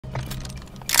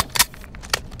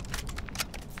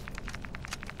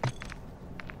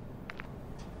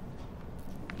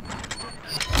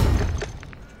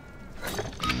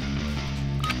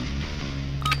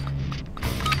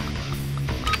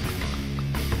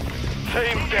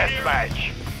Team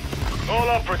Deathmatch. All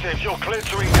operatives, you're cleared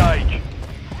to engage.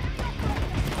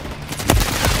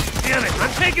 Damn it,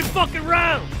 I'm taking fucking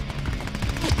rounds!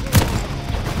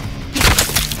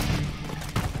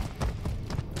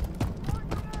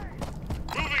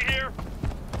 Moving here.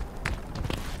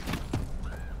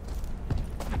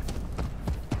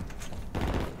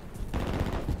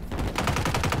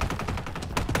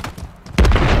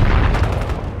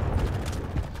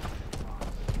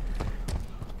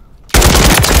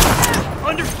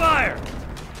 Under fire!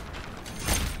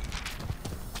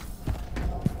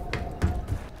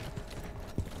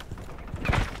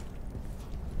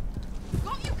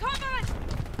 Got you covered!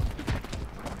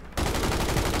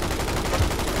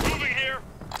 Moving here.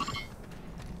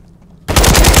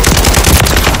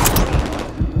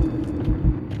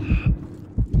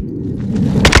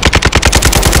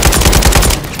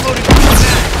 Loading from the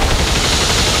back.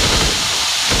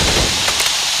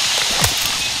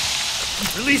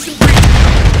 Releasing breathing.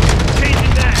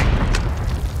 Changing mag.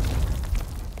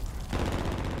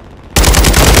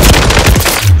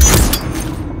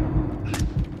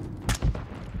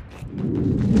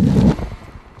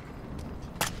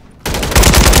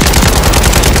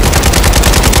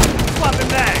 Swapping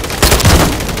mag.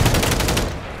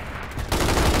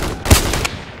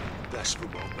 That's for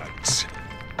moments.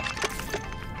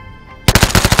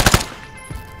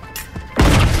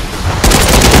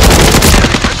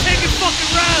 I'm taking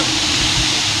fucking rounds!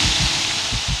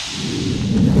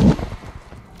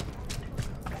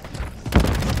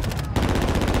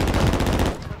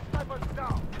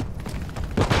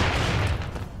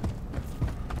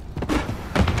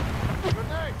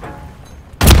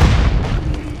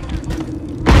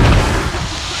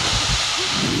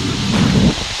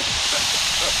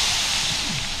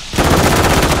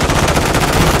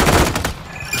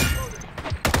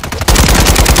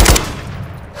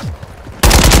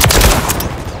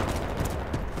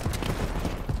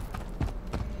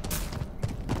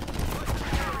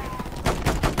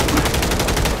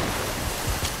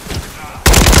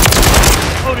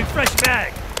 Loading fresh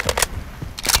mag.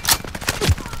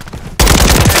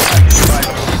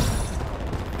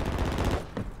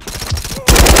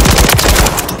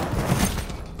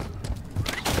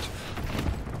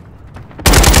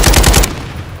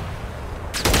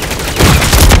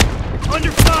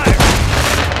 Under fire!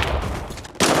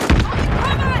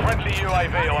 Friendly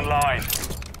UAV online.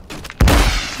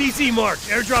 DZ marked.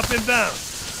 Airdrop inbound.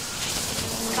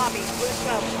 Copy. Blue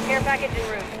smoke. Care package en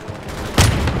route.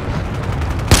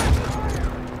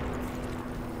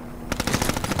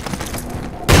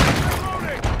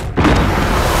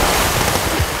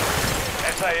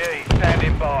 SAE,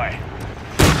 standing by.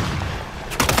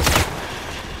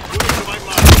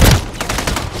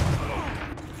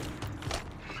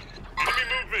 Enemy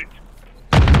movement.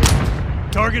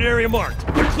 Target area marked.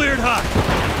 You're cleared hot.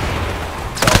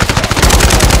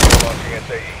 Watching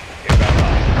SAE. Inbound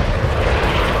line.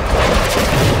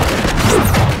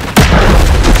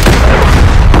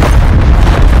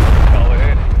 Solid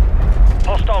hit.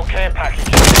 Hostile care package.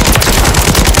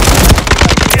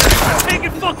 Yeah, I'm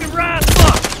taking fucking rounds.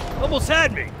 Fuck! Almost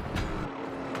had me.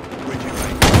 With you,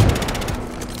 mate.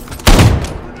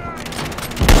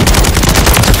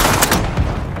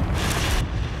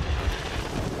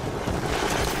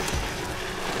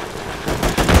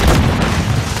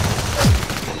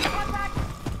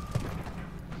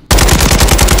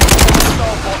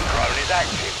 Hostile bomb drone is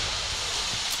active.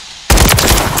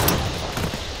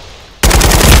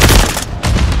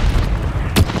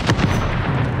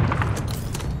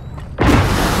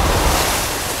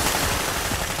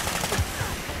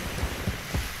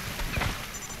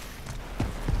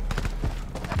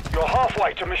 You're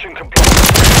halfway to mission complete.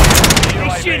 Hey,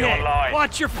 UAV shithead! online.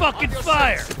 Watch your fucking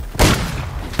fire!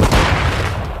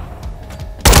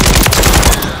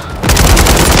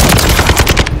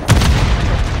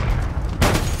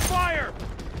 Fire!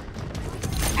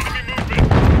 Enemy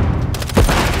movement.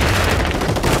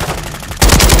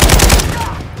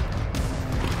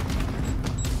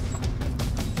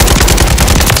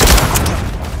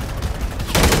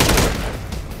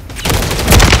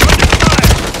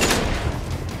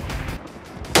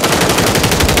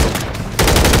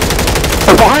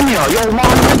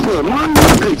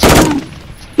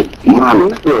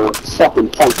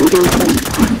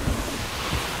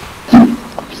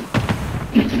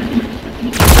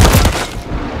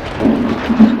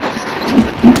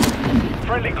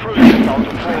 Friendly cruise missile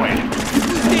deployed.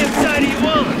 Whose damn side are you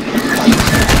on?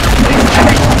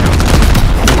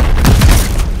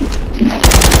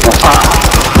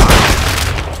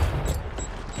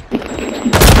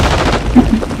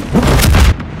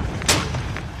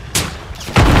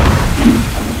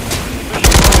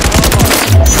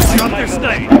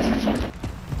 grenade!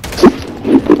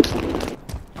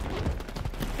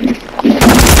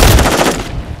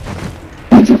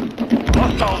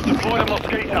 Hostiles deploy a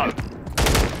mosquito.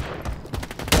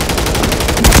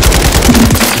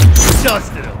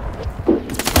 Dusted him.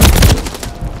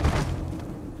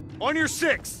 On your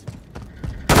 6.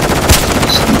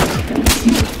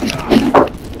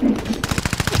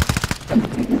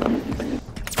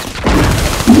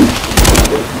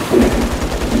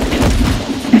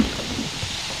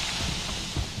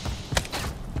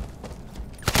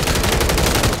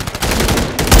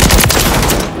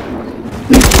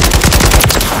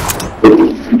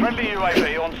 Friendly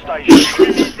UAV on station.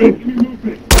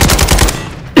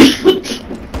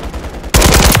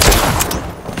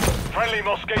 Friendly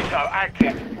mosquito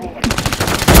active.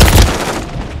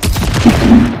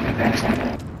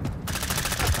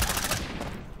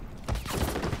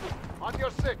 On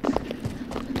your 6.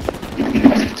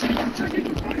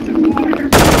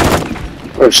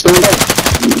 Oh, stand up.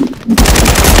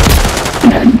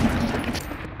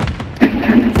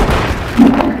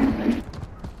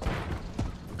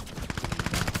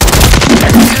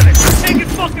 Damn it, we're taking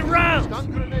fucking rounds!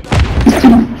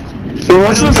 So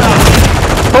what's this?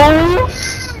 Oh!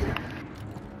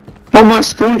 Oh, my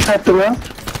screen trapped around.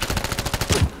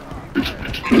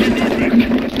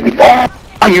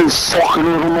 Oh, you fucking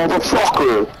little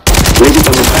motherfucker! Where's he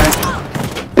coming back?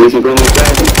 Where's he coming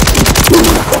back?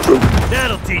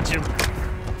 That'll teach him.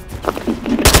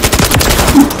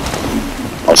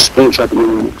 I'll screen trap the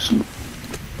rooms.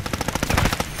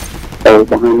 Oh,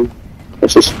 behind me.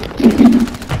 What's this?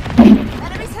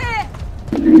 Enemies here!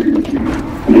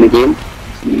 In the game?